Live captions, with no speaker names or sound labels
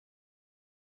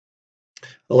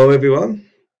Hello everyone,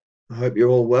 I hope you're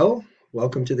all well.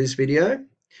 Welcome to this video.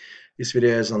 This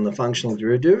video is on the functional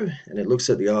derivative and it looks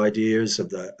at the ideas of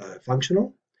the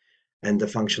functional and the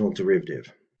functional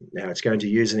derivative. Now it's going to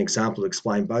use an example to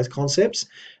explain both concepts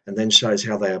and then shows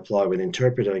how they apply when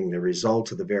interpreting the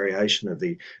result of the variation of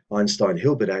the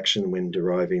Einstein-Hilbert action when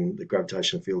deriving the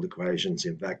gravitational field equations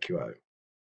in vacuo.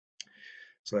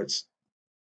 So let's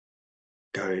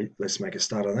make a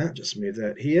start on that. Just move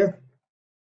that here.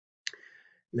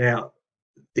 Now,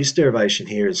 this derivation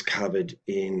here is covered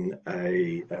in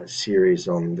a series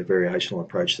on the variational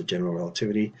approach to general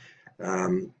relativity,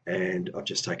 and I've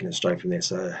just taken it straight from there,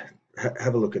 so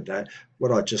have a look at that.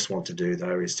 What I just want to do,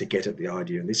 though, is to get at the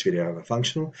idea in this video of a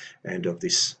functional and of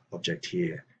this object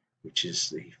here, which is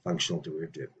the functional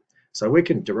derivative. So we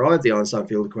can derive the Einstein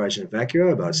field equation in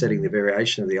vacuo by setting the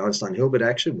variation of the Einstein-Hilbert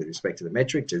action with respect to the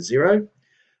metric to 0,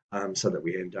 so that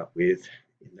we end up with,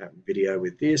 in that video,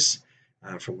 with this,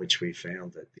 from which we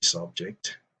found that this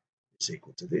object is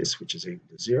equal to this, which is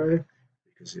equal to 0,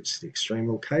 because it's the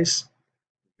extremal case.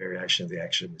 The variation of the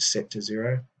action is set to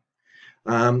 0.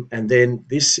 And then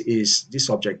this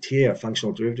object here, a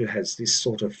functional derivative, has this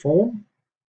sort of form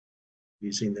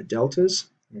using the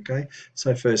deltas. Okay,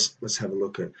 so first let's have a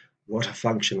look at what a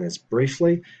function is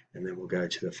briefly, and then we'll go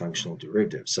to the functional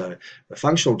derivative. So the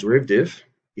functional derivative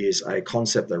is a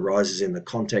concept that arises in the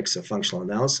context of functional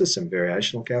analysis and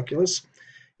variational calculus.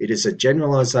 It is a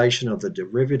generalization of the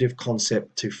derivative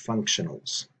concept to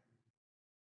functionals.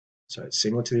 So it's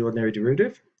similar to the ordinary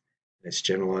derivative. It's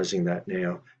generalizing that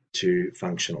now to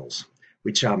functionals,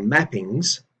 which are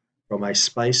mappings from a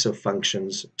space of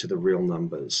functions to the real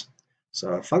numbers. So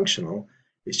a functional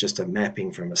is just a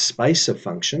mapping from a space of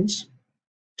functions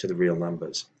to the real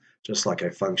numbers, just like a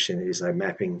function is a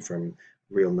mapping from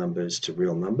real numbers to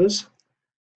real numbers.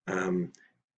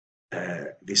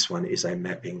 This one is a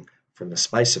mapping from the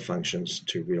space of functions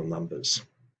to real numbers.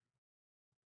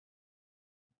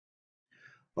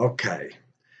 Okay,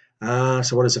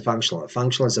 so what is a functional? A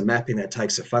functional is a mapping that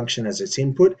takes a function as its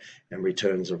input and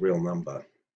returns a real number.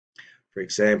 For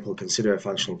example, consider a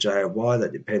functional j of y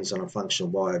that depends on a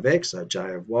function y of x. So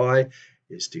j of y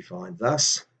is defined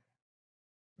thus,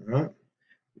 all right,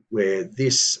 where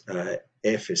this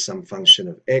f is some function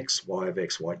of x, y of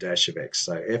x, y dash of x.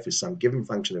 So f is some given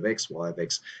function of x, y of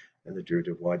x, and the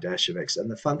derivative y dash of x.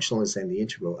 And the functional is then the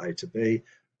integral a to b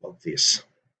of this,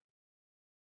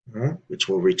 right, which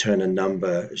will return a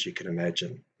number, as you can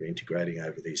imagine. We're integrating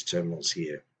over these terminals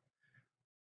here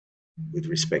with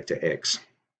respect to x.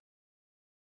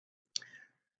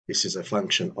 This is a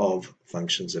function of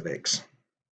functions of x.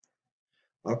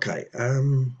 Okay,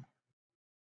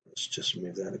 let's just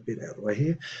move that a bit out of the way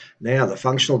here. Now, the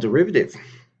functional derivative.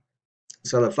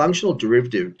 So the functional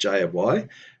derivative j of y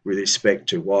with respect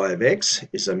to y of x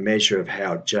is a measure of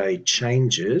how j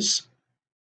changes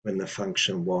when the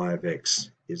function y of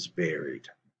x is varied.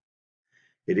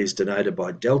 It is denoted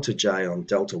by delta j on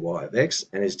delta y of x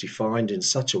and is defined in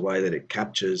such a way that it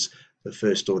captures the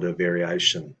first order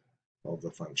variation of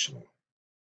the functional.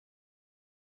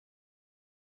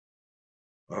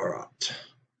 All right.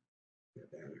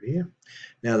 Here.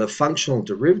 Now the functional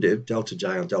derivative delta j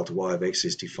on delta y of x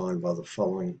is defined by the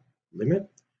following limit.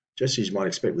 Just as you might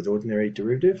expect with ordinary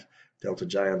derivative, delta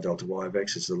j on delta y of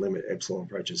x is the limit epsilon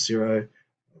approaches 0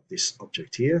 of this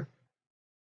object here.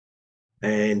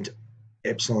 And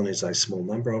epsilon is a small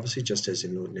number, obviously, just as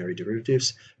in ordinary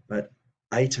derivatives, but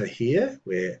eta here,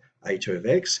 where eta of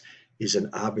x is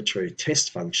an arbitrary test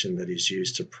function that is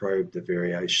used to probe the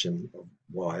variation of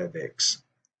y of x.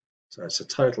 So it's a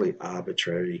totally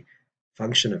arbitrary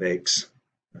function of x,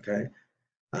 okay,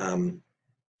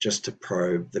 just to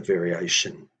probe the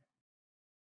variation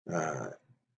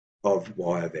of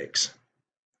y of x.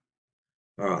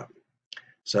 All right,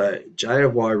 so j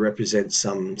of y represents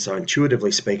some, so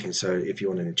intuitively speaking, so if you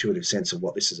want an intuitive sense of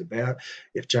what this is about,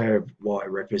 if j of y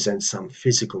represents some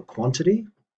physical quantity,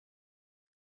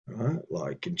 all right,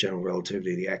 like in general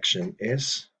relativity, the action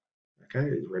S, okay,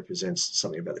 it represents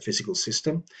something about the physical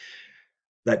system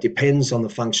that depends on the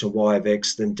function y of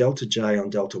x, then delta j on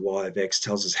delta y of x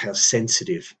tells us how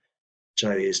sensitive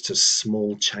j is to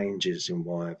small changes in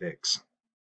y of x.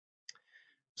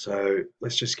 So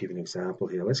let's just give an example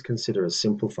here. Let's consider a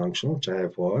simple functional, j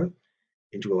of y,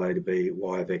 integral a to b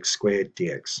y of x squared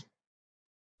dx.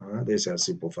 All right, there's our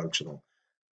simple functional,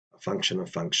 a function of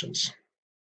functions.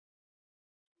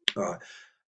 All right,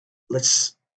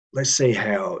 let's see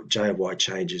how j of y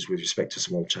changes with respect to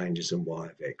small changes in y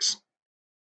of x.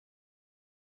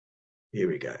 Here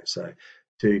we go. So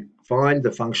to find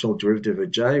the functional derivative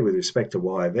of j with respect to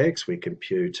y of x, we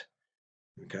compute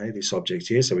Okay, this object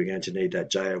here, so we're going to need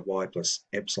that j of y plus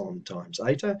epsilon times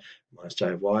eta minus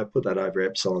j of y, put that over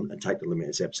epsilon and take the limit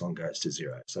as epsilon goes to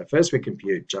 0. So first we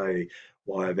compute j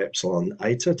y of epsilon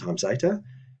eta times eta.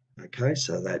 Okay,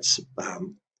 so that's,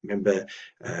 remember,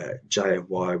 j of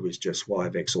y was just y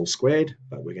of x all squared,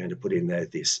 but we're going to put in there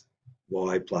this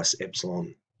y plus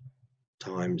epsilon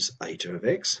times eta of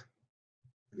x,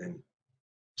 and then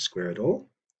square it all.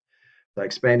 So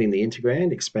expanding the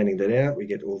integrand, expanding that out, we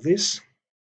get all this.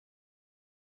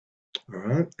 All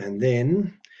right, and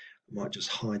then I might just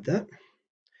hide that.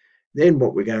 Then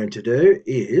what we're going to do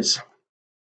is,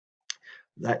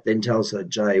 that then tells us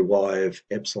j y of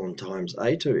epsilon times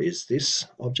eta is this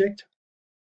object.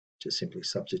 Just simply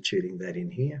substituting that in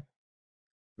here.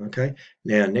 Okay,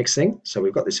 now next thing, so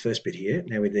we've got this first bit here.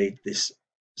 Now we need this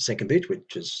second bit,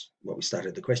 which is what we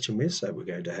started the question with. So we're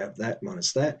going to have that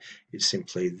minus that is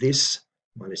simply this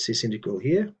minus this integral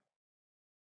here.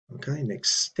 Okay,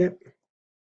 next step.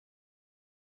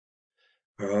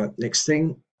 All right, next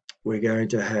thing, we're going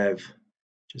to have,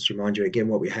 just remind you again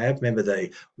what we have. Remember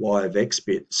the y of x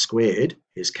bit squared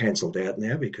is cancelled out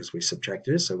now because we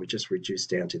subtracted it, so we just reduce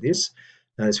down to this.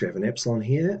 Notice we have an epsilon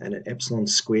here and an epsilon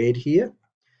squared here.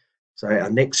 So our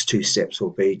next two steps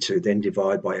will be to then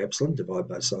divide by epsilon, divide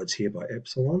both sides here by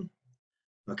epsilon,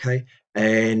 okay,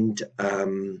 and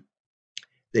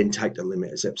then take the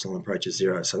limit as epsilon approaches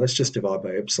 0. So let's just divide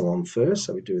by epsilon first.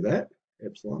 So we do that,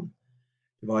 epsilon.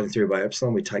 Dividing through by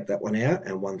epsilon, we take that one out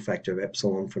and one factor of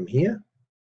epsilon from here.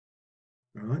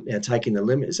 All right, now taking the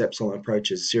limit as epsilon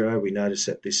approaches 0, we notice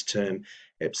that this term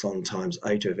epsilon times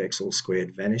eta of x all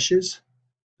squared vanishes.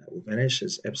 That will vanish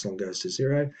as epsilon goes to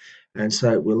 0. And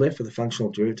so we're left with the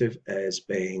functional derivative as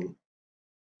being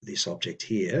this object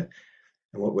here.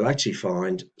 And what we'll actually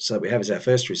find, so we have as our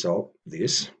first result,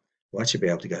 this, we'll actually be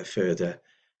able to go further,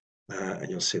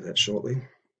 and you'll see that shortly.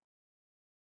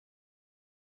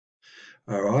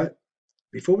 All right,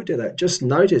 before we do that, just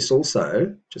notice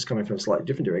also, just coming from a slightly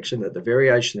different direction, that the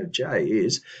variation of j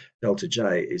is, delta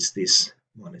j is this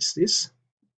minus this,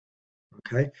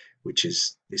 okay, which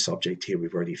is this object here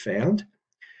we've already found,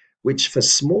 which for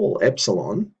small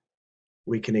epsilon,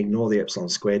 we can ignore the epsilon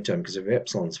squared term, because if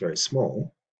epsilon is very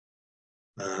small,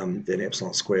 then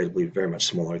epsilon squared will be very much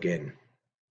smaller again.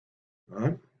 All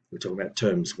right, we're talking about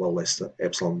terms well less than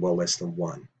epsilon, well less than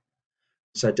 1.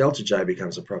 So delta j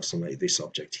becomes approximately this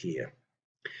object here.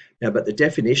 Now, but the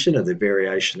definition of the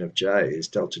variation of j is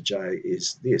delta j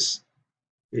is this.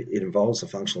 It involves the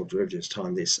functional derivatives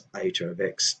times this eta of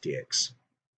x dx.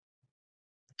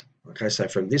 Okay, so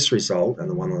from this result and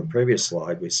the one on the previous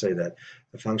slide, we see that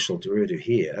the functional derivative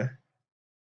here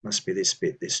must be this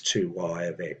bit, this 2y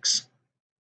of x.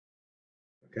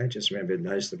 Okay, just remember,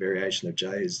 notice the variation of j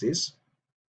is this,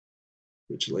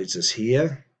 which leads us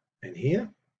here and here.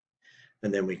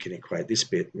 And then we can equate this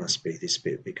bit must be this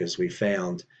bit because we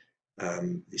found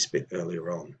this bit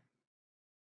earlier on,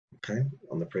 okay,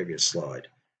 on the previous slide.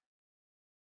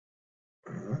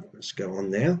 All right, let's go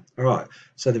on now. All right,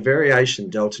 so the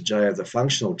variation delta j of the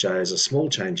functional j is a small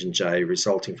change in j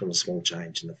resulting from a small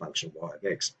change in the function y of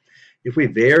x. If we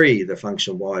vary the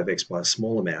function y of x by a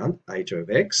small amount, eta of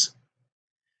x,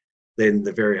 then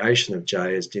the variation of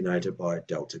j is denoted by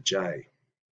delta j.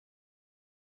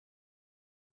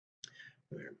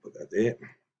 Put that there.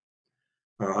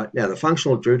 All right, now the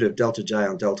functional derivative of delta j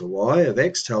on delta y of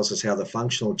x tells us how the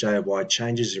functional j of y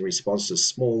changes in response to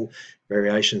small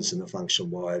variations in the function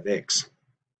y of x.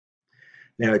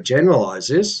 Now it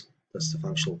generalizes, that's the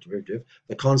functional derivative,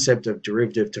 the concept of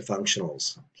derivative to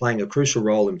functionals, playing a crucial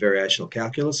role in variational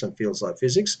calculus and fields like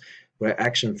physics, where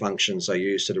action functions are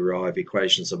used to derive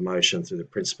equations of motion through the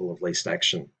principle of least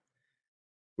action.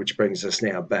 Which brings us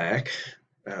now back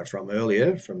from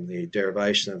earlier, from the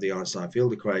derivation of the Einstein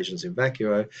field equations in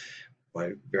vacuo,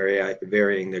 by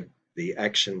varying the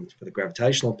action for the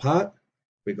gravitational part.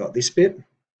 We got this bit.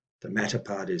 The matter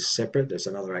part is separate. There's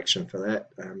another action for that,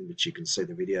 which you can see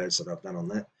the videos that I've done on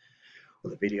that,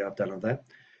 or the video I've done on that.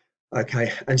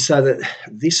 Okay, and so that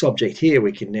this object here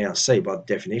we can now see by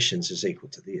definitions is equal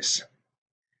to this.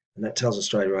 And that tells us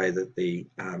straight away that the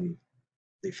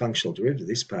functional derivative,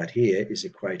 this part here, is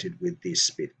equated with this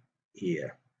bit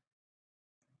here.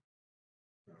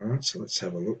 All right, so let's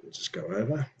have a look. We'll just go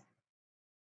over.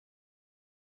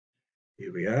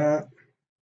 Here we are.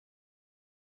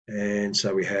 And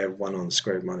so we have 1 on the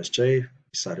square root minus g, we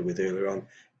started with earlier on,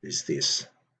 is this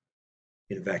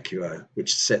in vacuo,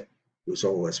 which set was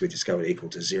all, as we discovered, equal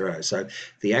to 0. So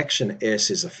the action S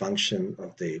is a function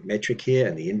of the metric here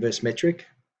and the inverse metric.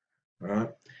 All right,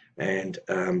 and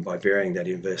by varying that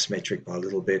inverse metric by a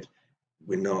little bit,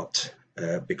 we're not,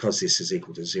 because this is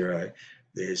equal to 0,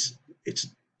 it's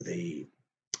the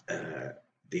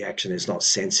the action is not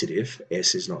sensitive.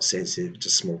 S is not sensitive to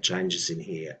small changes in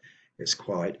here. It's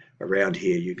quite around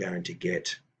here. You're going to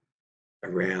get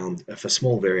around for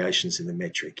small variations in the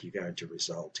metric. You're going to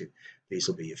result in these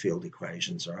will be your field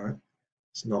equations, all right?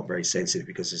 It's not very sensitive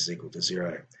because it's equal to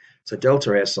 0. So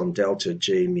delta S on delta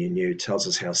G mu nu tells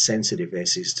us how sensitive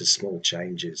S is to small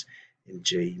changes in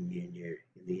G mu nu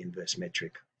in the inverse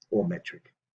metric or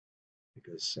metric,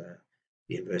 because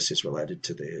the inverse is related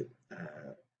to the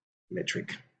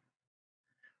metric.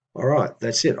 All right,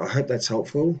 that's it. I hope that's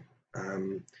helpful.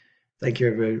 Thank you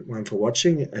everyone for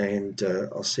watching, and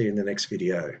I'll see you in the next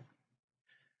video.